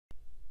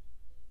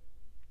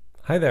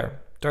Hi there,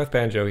 Darth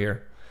Banjo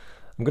here.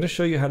 I'm going to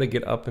show you how to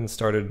get up and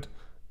started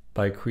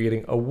by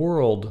creating a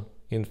world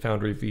in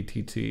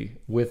FoundryVTT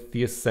with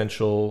the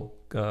essential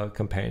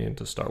companion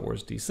to Star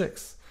Wars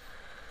D6.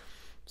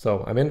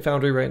 So I'm in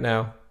Foundry right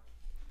now.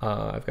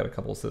 I've got a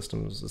couple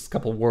systems, a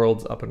couple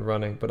worlds up and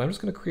running, but I'm just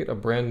going to create a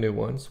brand new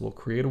one. So we'll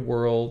create a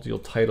world, you'll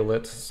title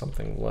it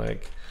something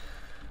like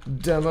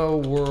Demo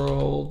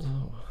World.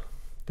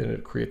 Then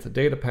it creates a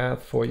data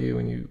path for you,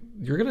 and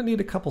you're going to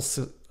need a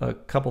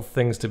couple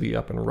things to be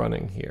up and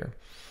running here.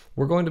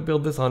 We're going to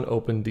build this on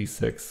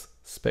OpenD6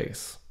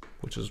 Space,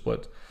 which is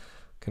what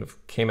kind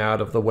of came out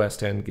of the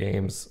West End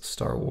Games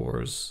Star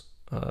Wars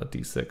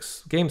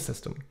D6 game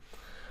system.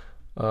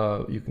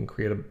 You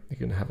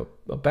can have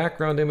a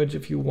background image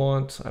if you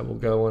want. I will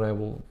go and I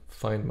will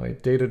find my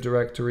data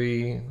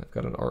directory. I've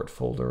got an art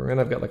folder,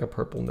 and I've got like a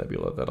purple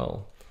nebula that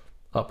I'll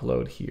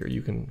upload here.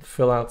 You can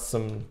fill out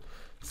some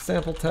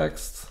sample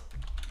text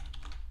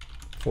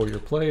for your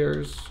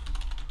players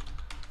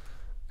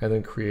and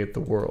then create the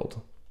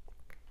world.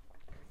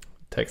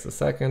 It takes a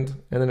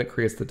second, and then it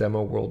creates the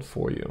demo world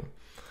for you.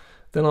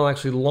 Then I'll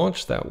actually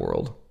launch that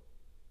world.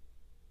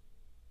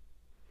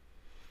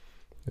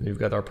 And you've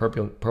got our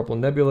purple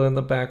nebula in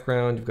the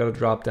background. You've got a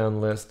drop-down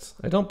list.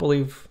 I don't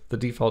believe the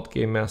default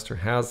game master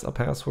has a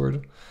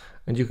password,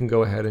 and you can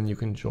go ahead and you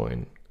can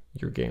join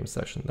your game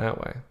session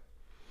that way.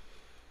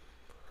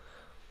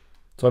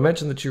 So I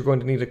mentioned that you're going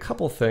to need a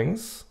couple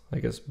things. I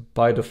guess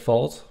by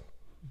default,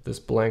 this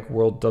blank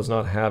world does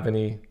not have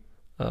any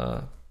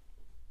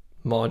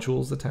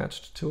modules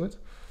attached to it.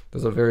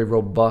 There's a very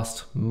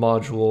robust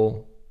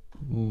module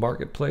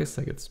marketplace.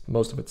 I guess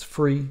most of it's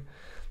free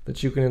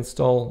that you can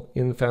install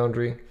in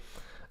Foundry.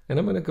 And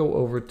I'm going to go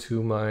over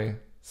to my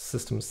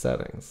system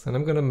settings, and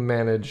I'm going to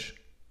manage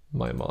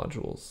my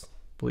modules. I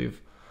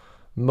believe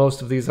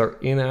most of these are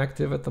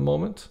inactive at the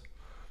moment.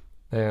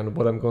 And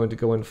what I'm going to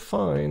go and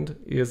find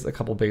is a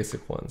couple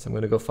basic ones. I'm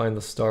going to go find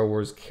the Star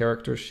Wars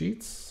character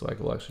sheets. So I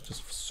will actually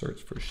just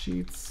search for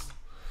sheets,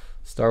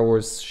 Star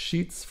Wars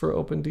sheets for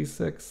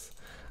OpenD6.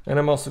 And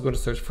I'm also going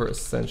to search for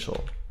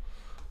essential,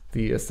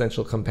 the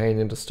essential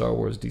companion to Star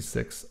Wars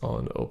D6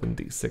 on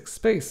OpenD6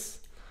 Space.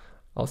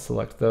 I'll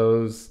select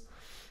those.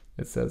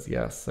 It says,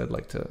 yes, I'd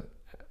like to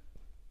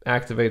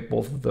activate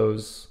both of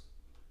those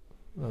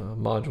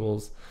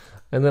modules.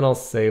 And then I'll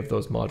save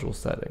those module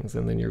settings,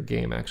 and then your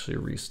game actually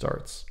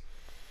restarts.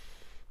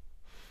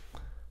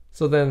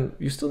 So then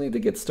you still need to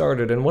get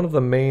started, and one of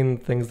the main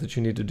things that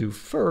you need to do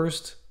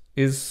first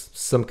is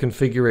some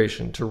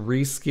configuration to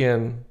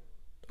reskin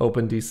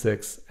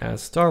OpenD6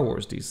 as Star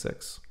Wars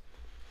D6.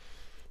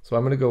 So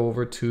I'm going to go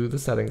over to the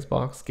settings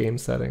box, game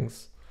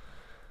settings,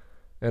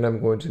 and I'm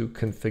going to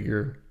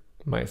configure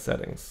my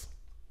settings.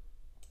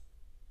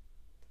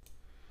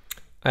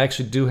 I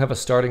actually do have a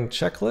starting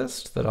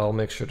checklist that I'll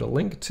make sure to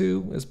link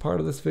to as part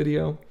of this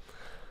video.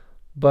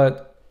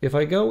 But if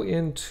I go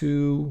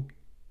into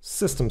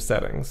system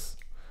settings,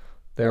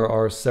 there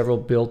are several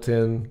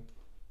built-in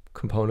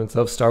components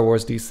of Star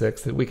Wars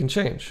D6 that we can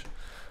change.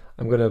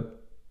 I'm going to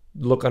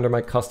look under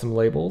my custom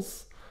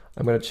labels.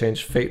 I'm going to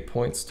change fate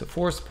points to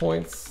force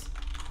points.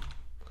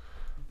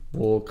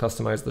 We'll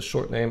customize the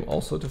short name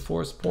also to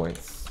force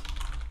points.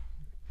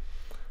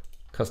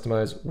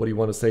 Customize what do you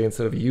want to say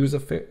instead of use a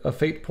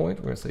fate point.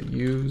 We're going to say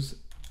use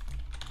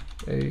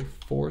a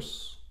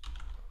force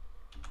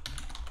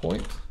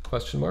point,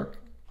 question mark.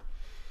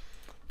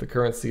 The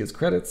currency is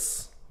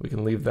credits. We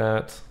can leave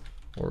that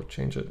or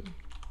change it.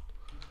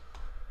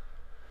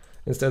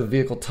 Instead of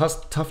vehicle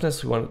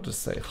toughness, we want to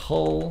just say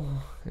hull.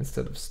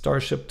 Instead of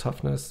starship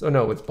toughness, oh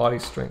no, it's body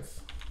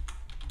strength.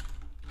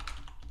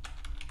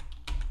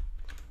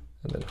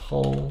 And then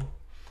hull.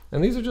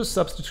 And these are just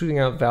substituting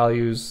out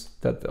values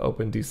that the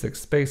OpenD6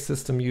 Space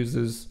system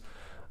uses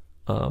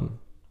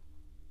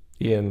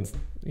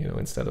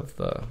instead of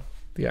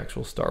the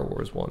actual Star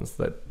Wars ones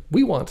that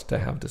we want to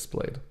have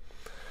displayed.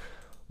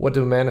 What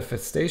do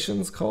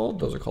manifestations called?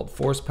 Those are called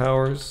force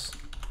powers.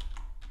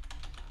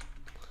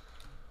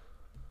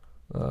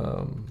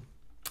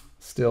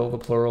 Still, the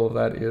plural of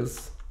that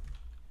is,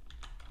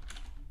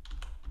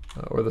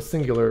 or the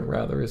singular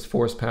rather, is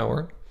force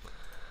power.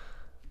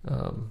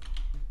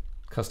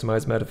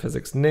 Customize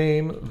metaphysics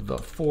name, the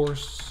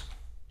force.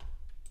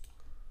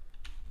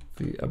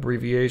 The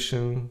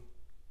abbreviation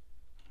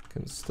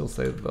can still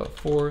say the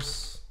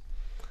force.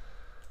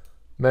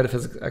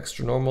 Metaphysics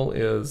extra normal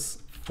is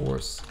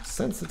force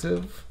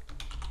sensitive.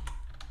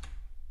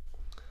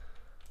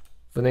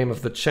 The name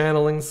of the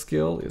channeling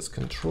skill is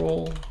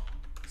control,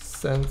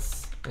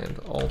 sense, and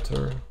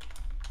alter.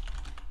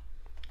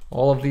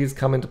 All of these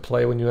come into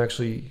play when you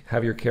actually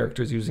have your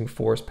characters using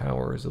force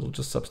powers. It'll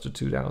just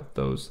substitute out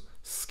those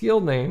skill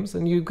names,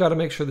 and you've got to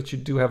make sure that you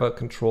do have a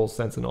control,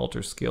 sense, and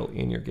alter skill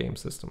in your game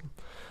system.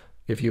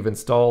 If you've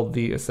installed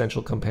the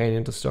essential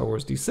companion to Star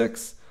Wars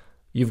D6,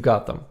 you've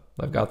got them.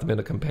 I've got them in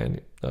a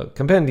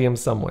compendium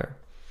somewhere.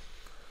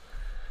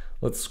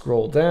 Let's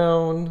scroll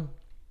down.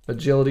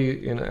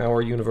 Agility in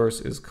our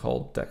universe is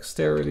called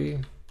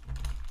dexterity.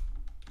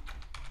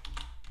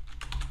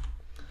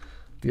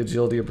 The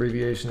agility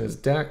abbreviation is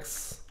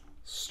dex.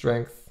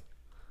 Strength.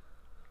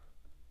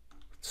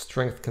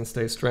 Strength can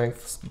stay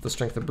strength. The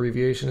strength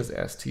abbreviation is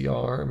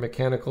STR.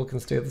 Mechanical can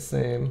stay the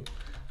same.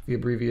 The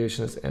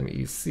abbreviation is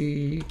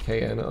MEC,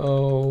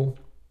 KNO.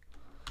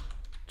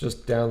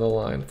 Just down the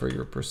line for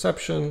your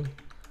perception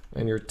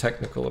and your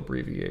technical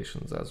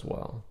abbreviations as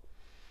well.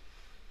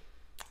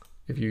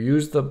 If you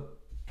use the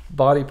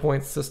body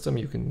points system,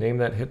 you can name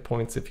that hit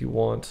points if you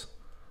want.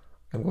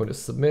 I'm going to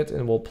submit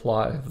and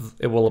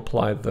it will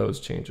apply those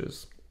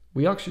changes.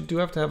 We actually do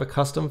have to have a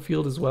custom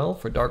field as well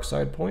for dark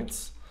side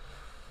points.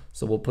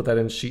 So we'll put that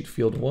in sheet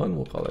field 1.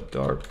 We'll call it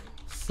dark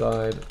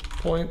side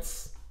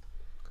points.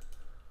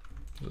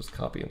 Just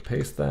copy and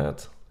paste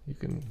that. You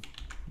can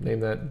name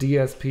that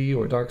DSP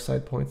or dark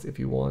side points if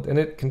you want, and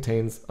it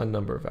contains a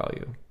number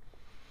value.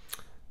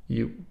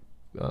 You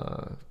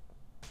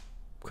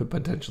could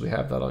potentially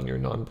have that on your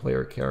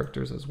non-player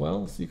characters as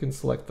well, so you can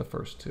select the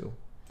first two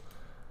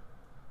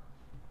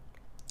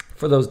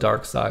for those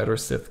dark side or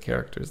Sith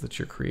characters that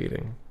you're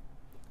creating.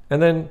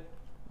 And then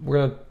we're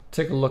going to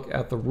take a look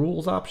at the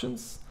rules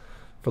options.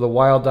 For the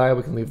wild die,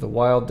 we can leave the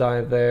wild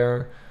die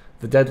there.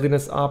 The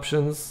deadliness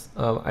options,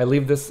 I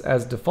leave this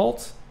as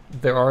default.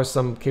 There are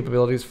some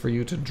capabilities for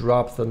you to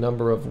drop the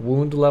number of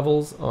wound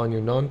levels on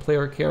your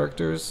non-player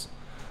characters,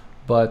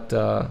 but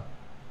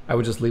I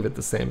would just leave it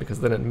the same because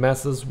then it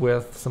messes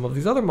with some of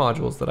these other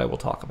modules that I will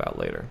talk about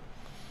later.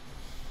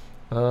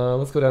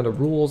 Let's go down to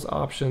rules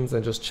options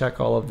and just check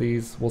all of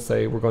these. We'll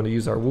say we're going to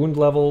use our wound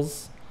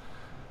levels.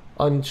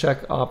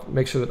 Uncheck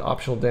make sure that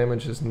optional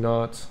damage is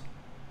not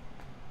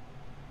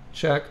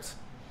checked.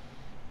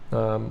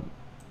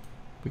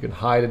 We can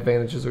hide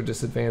advantages or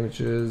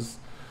disadvantages.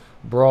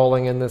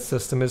 Brawling in this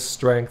system is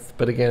strength,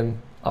 but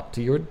again, up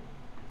to your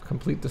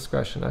complete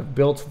discretion. I've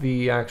built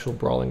the actual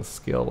brawling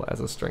skill as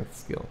a strength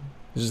skill.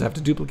 You just have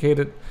to duplicate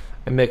it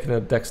and make it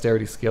a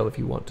dexterity skill if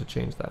you want to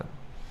change that.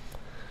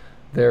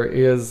 There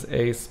is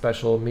a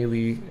special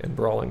melee and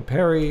brawling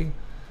parry.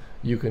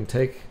 You can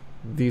take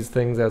these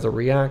things as a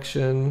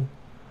reaction.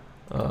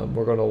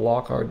 We're going to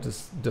lock our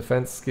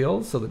defense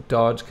skills so that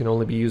dodge can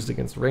only be used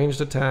against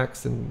ranged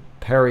attacks and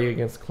parry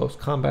against close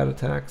combat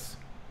attacks.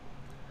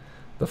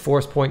 The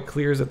force point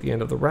clears at the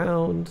end of the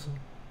round.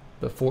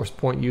 The force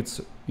point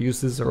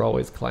uses are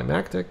always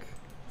climactic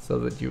so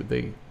that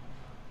they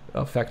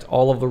affect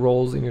all of the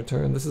rolls in your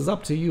turn. This is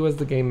up to you as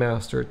the game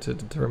master to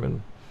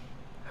determine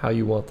how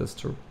you want this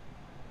to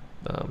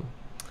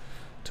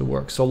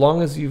work. So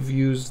long as you've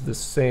used the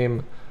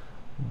same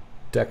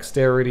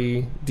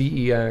dexterity,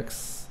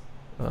 DEX,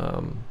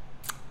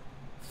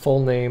 full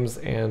names,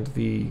 and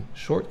the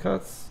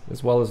shortcuts,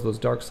 as well as those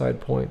dark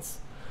side points,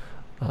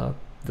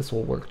 this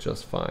will work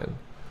just fine.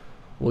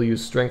 We'll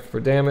use strength for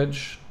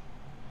damage.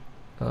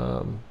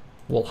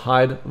 We'll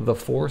hide the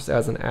force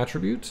as an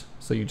attribute,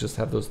 so you just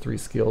have those three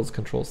skills,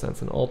 control,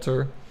 sense, and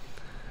alter.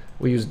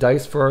 We use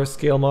dice for our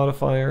scale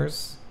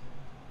modifiers.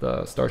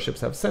 The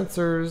starships have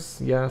sensors,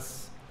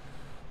 yes.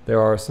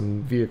 There are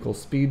some vehicle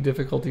speed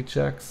difficulty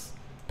checks.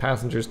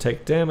 Passengers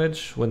take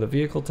damage when the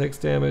vehicle takes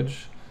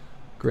damage.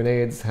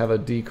 Grenades have a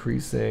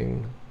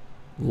decreasing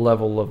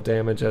level of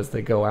damage as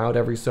they go out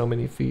every so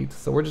many feet.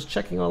 So we're just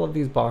checking all of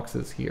these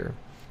boxes here.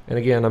 And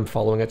again, I'm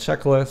following a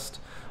checklist.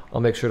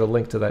 I'll make sure to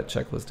link to that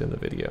checklist in the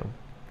video.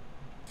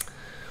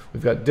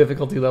 We've got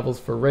difficulty levels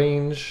for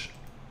range.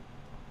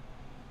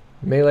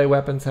 Melee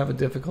weapons have a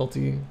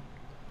difficulty.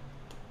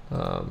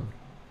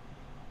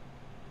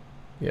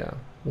 Yeah,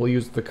 we'll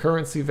use the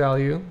currency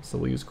value, so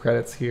we'll use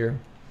credits here.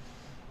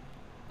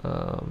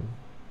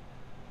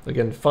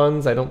 Again,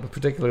 funds, I don't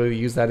particularly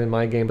use that in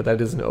my game, but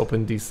that is an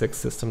OpenD6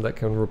 system that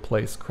can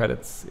replace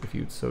credits if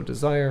you so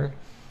desire.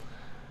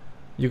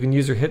 You can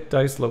use your hit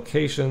dice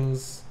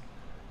locations.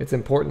 It's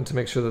important to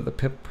make sure that the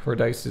pip per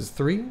dice is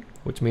 3,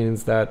 which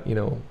means that,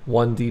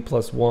 1d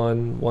plus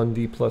 1,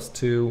 1d plus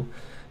 2.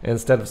 And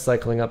instead of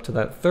cycling up to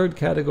that third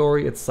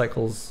category, it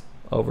cycles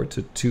over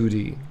to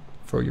 2d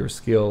for your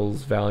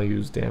skills,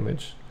 values,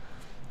 damage.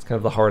 It's kind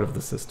of the heart of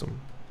the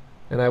system.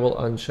 And I will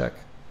uncheck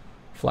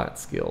flat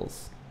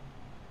skills.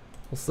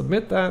 We'll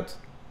submit that,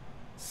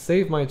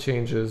 save my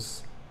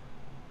changes,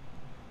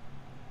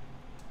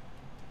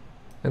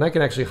 and I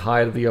can actually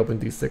hide the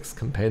OpenD6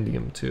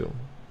 compendium too.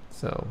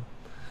 So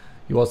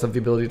you also have the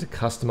ability to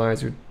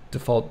customize your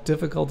default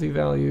difficulty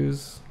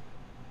values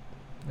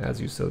as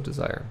you so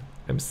desire.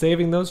 I'm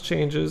saving those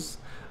changes.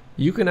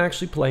 You can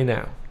actually play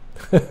now.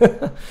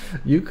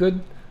 You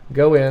could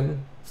go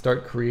in,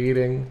 start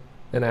creating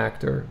an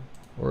actor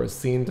or a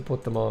scene to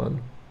put them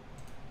on.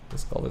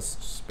 Let's call this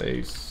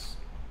space.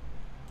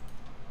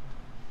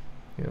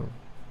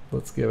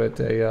 Let's give it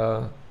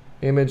a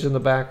image in the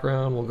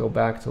background. We'll go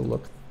back to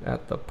look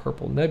at the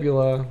purple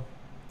nebula.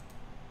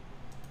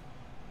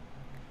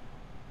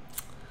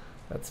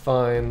 That's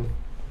fine.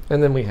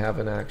 And then we have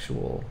an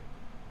actual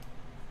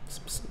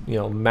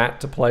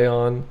mat to play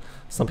on.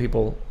 Some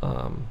people,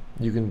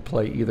 you can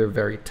play either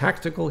very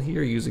tactical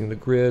here using the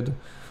grid.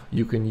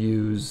 You can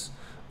use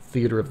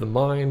theater of the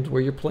mind,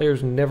 where your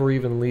players never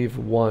even leave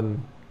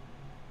one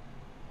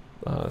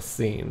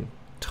scene.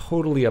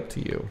 totally up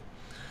to you.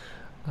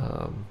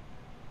 I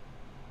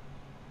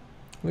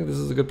think this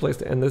is a good place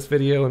to end this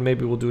video, and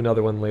maybe we'll do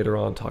another one later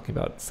on talking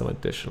about some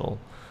additional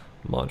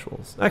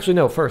modules. Actually,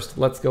 no, first,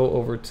 let's go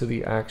over to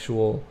the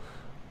actual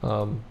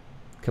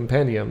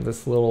compendium,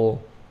 this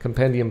little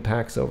compendium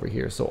packs over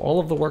here. So all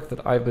of the work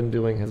that I've been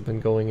doing has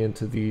been going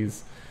into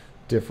these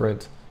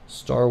different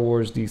Star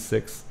Wars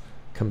D6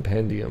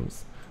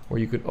 compendiums, where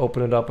you could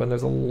open it up and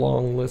there's a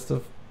long list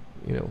of,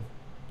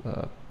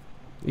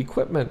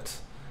 equipment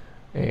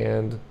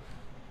and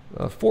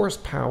force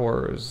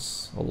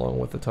powers, along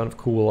with a ton of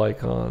cool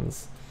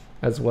icons,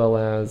 as well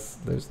as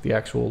there's the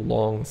actual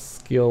long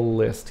skill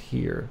list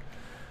here.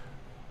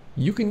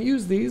 You can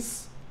use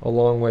these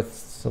along with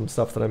some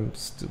stuff that I'm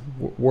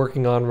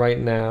working on right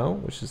now,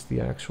 which is the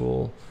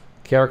actual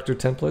character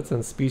templates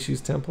and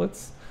species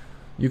templates.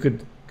 You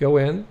could go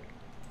in,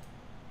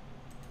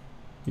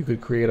 you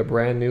could create a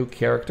brand new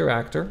character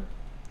actor.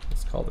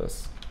 Let's call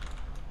this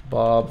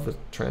Bob the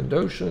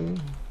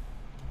Trandoshan.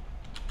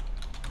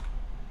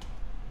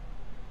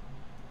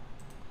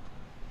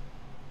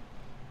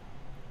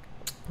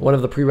 One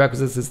of the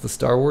prerequisites is the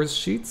Star Wars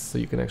sheets, so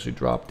you can actually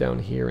drop down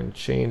here and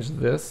change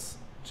this,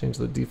 change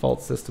the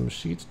default system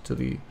sheet to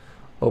the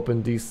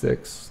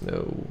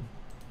OpenD6,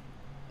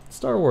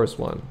 Star Wars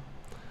one,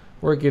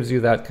 where it gives you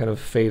that kind of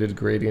faded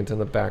gradient in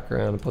the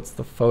background, puts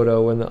the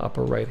photo in the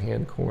upper right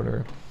hand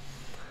corner.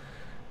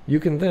 You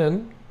can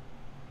then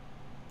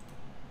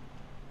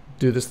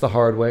do this the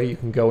hard way. You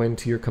can go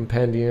into your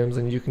compendiums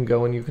and you can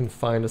go and you can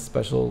find a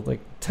special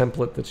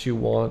template that you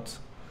want,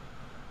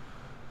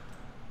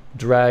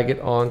 drag it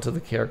onto the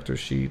character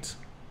sheet,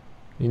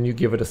 and you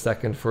give it a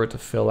second for it to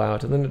fill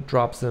out, and then it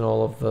drops in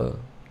all of the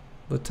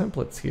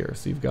templates here.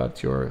 So you've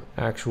got your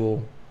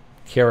actual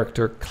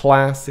character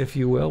class, if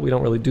you will. We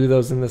don't really do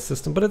those in this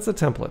system, but it's a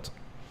template.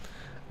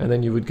 And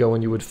then you would go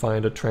and you would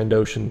find a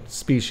Trandoshan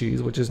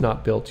species, which is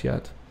not built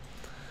yet.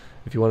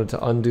 If you wanted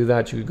to undo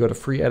that, you could go to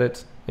free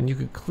edit and you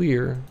could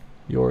clear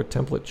your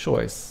template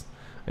choice,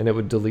 and it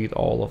would delete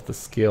all of the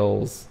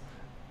skills,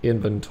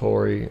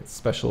 inventory,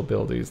 special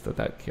abilities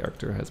that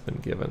character has been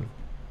given.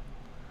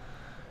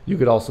 You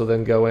could also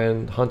then go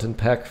in, hunt and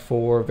peck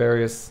for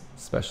various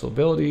special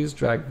abilities,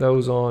 drag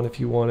those on if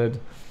you wanted.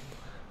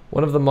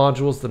 One of the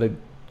modules that I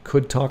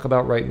could talk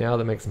about right now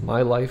that makes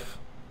my life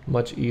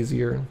much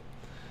easier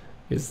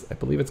is, I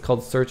believe it's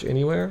called Search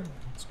Anywhere.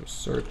 Let's go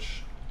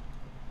search,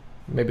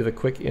 maybe the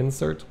quick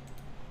insert.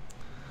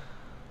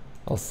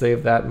 I'll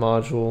save that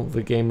module,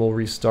 the game will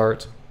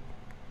restart.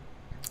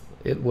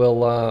 It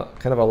will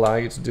kind of allow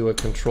you to do a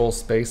control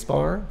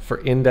spacebar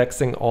for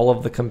indexing all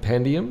of the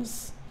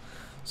compendiums.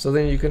 So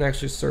then you can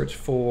actually search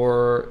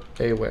for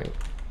A-Wing.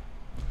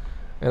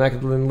 And I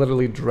can then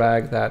literally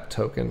drag that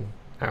token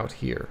out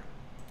here.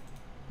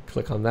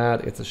 Click on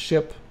that, it's a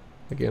ship.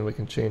 Again, we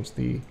can change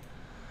the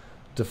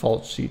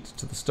default sheet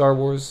to the Star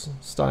Wars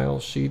style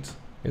sheet.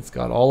 It's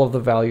got all of the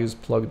values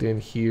plugged in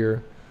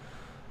here.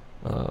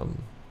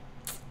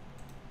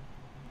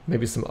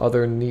 Maybe some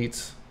other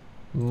neat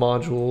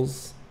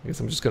modules. I guess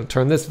I'm just going to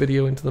turn this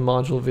video into the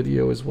module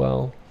video as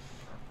well.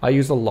 I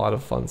use a lot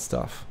of fun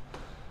stuff.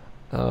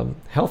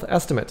 Health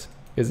estimate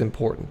is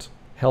important.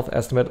 Health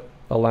estimate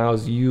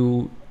allows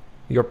your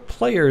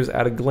players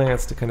at a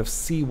glance to kind of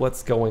see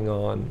what's going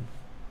on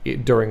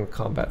during a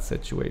combat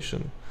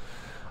situation.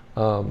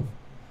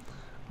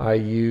 I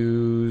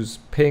use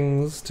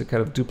pings to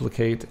kind of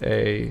duplicate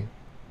a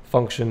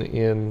function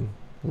in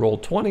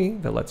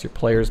Roll20 that lets your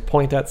players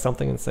point at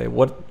something and say,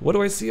 what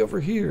do I see over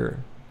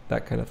here?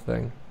 That kind of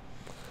thing.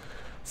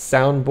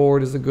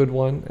 Soundboard is a good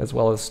one, as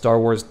well as Star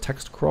Wars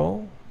text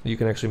crawl. You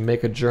can actually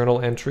make a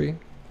journal entry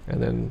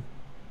and then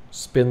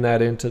spin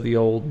that into the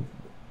old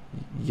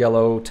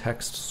yellow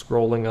text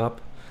scrolling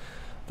up.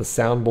 The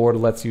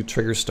soundboard lets you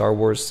trigger Star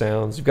Wars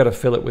sounds. You've got to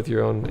fill it with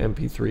your own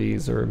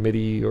MP3s or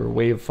MIDI or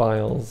WAV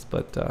files,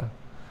 but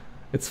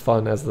it's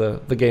fun as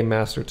the game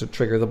master to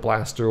trigger the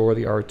blaster or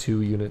the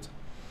R2 unit.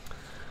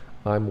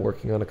 I'm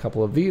working on a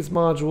couple of these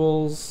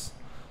modules.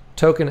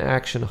 Token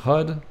action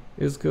HUD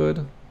is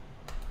good.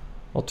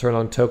 I'll turn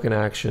on token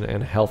action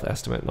and health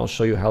estimate, and I'll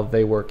show you how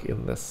they work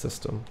in this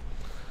system.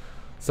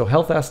 So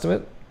health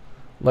estimate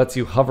lets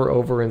you hover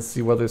over and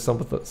see whether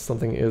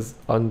something is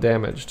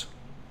undamaged,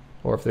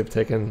 or if they've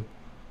taken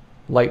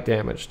light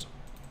damaged,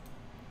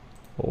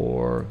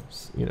 or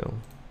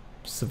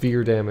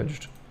severe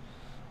damaged,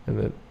 and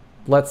it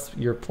lets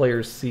your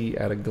players see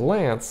at a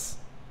glance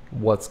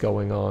what's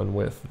going on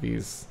with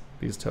these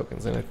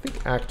tokens. And I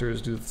think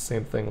actors do the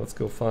same thing. Let's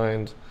go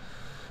find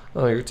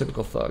your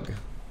typical thug.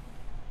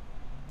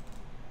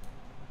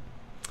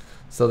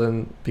 So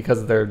then,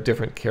 because they're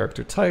different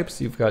character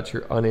types, you've got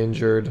your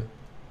uninjured,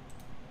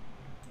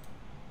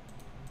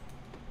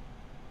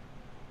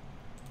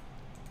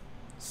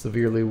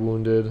 severely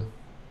wounded,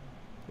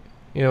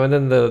 and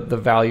then the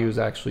values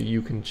actually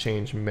you can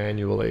change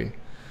manually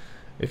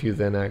if you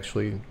then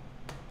actually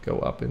go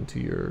up into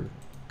your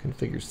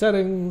configure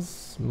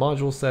settings,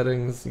 module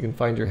settings. You can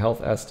find your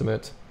health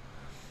estimate,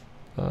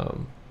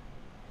 and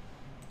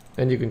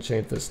you can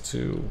change this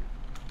to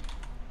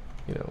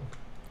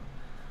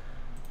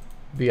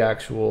the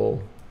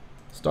actual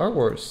Star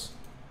Wars,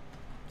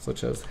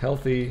 such as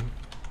healthy,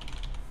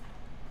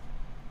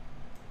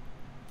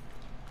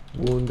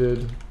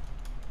 wounded,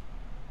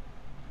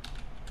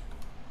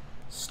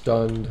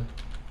 stunned,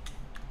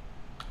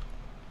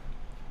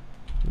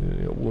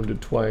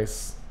 wounded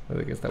twice.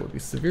 I guess that would be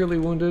severely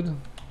wounded.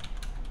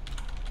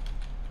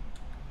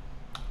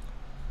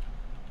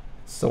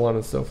 So on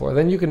and so forth.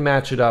 Then you can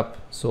match it up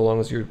so long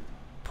as you're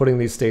putting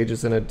these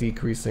stages in a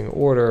decreasing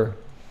order,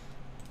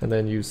 and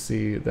then you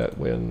see that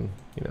when,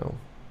 you know,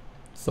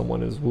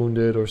 someone is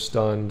wounded or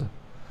stunned,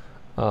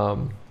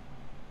 that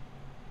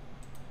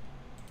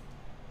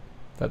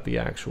the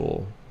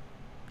actual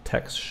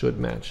text should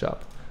match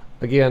up.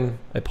 Again,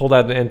 I pulled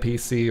out an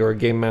NPC or a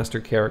game master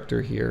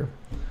character here.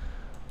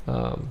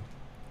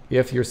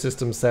 If your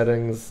system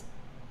settings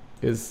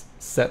is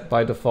set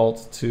by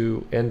default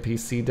to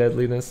NPC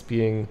deadliness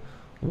being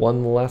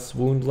 1 less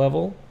wound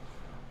level,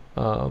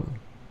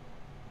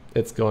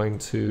 it's going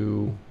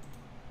to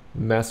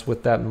mess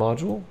with that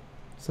module.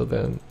 So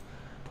then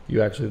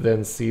you actually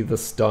then see the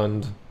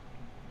stunned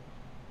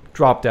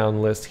drop down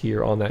list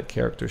here on that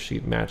character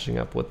sheet matching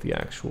up with the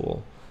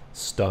actual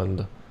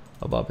stunned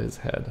above his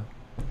head.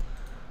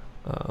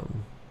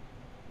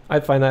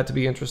 I'd find that to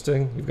be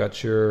interesting. You've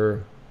got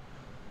your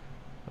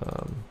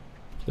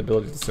the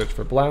ability to search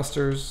for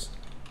blasters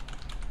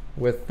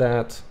with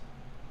that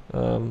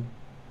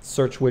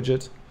search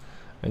widget,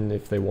 and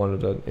if they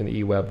wanted an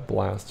eWeb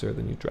blaster,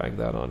 then you drag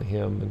that on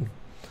him,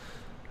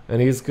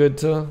 and he's good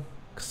to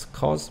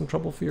cause some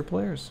trouble for your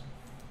players.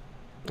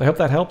 I hope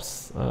that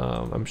helps.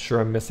 I'm sure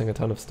I'm missing a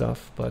ton of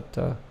stuff, but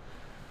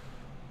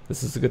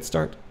this is a good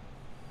start.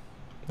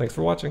 Thanks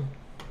for watching.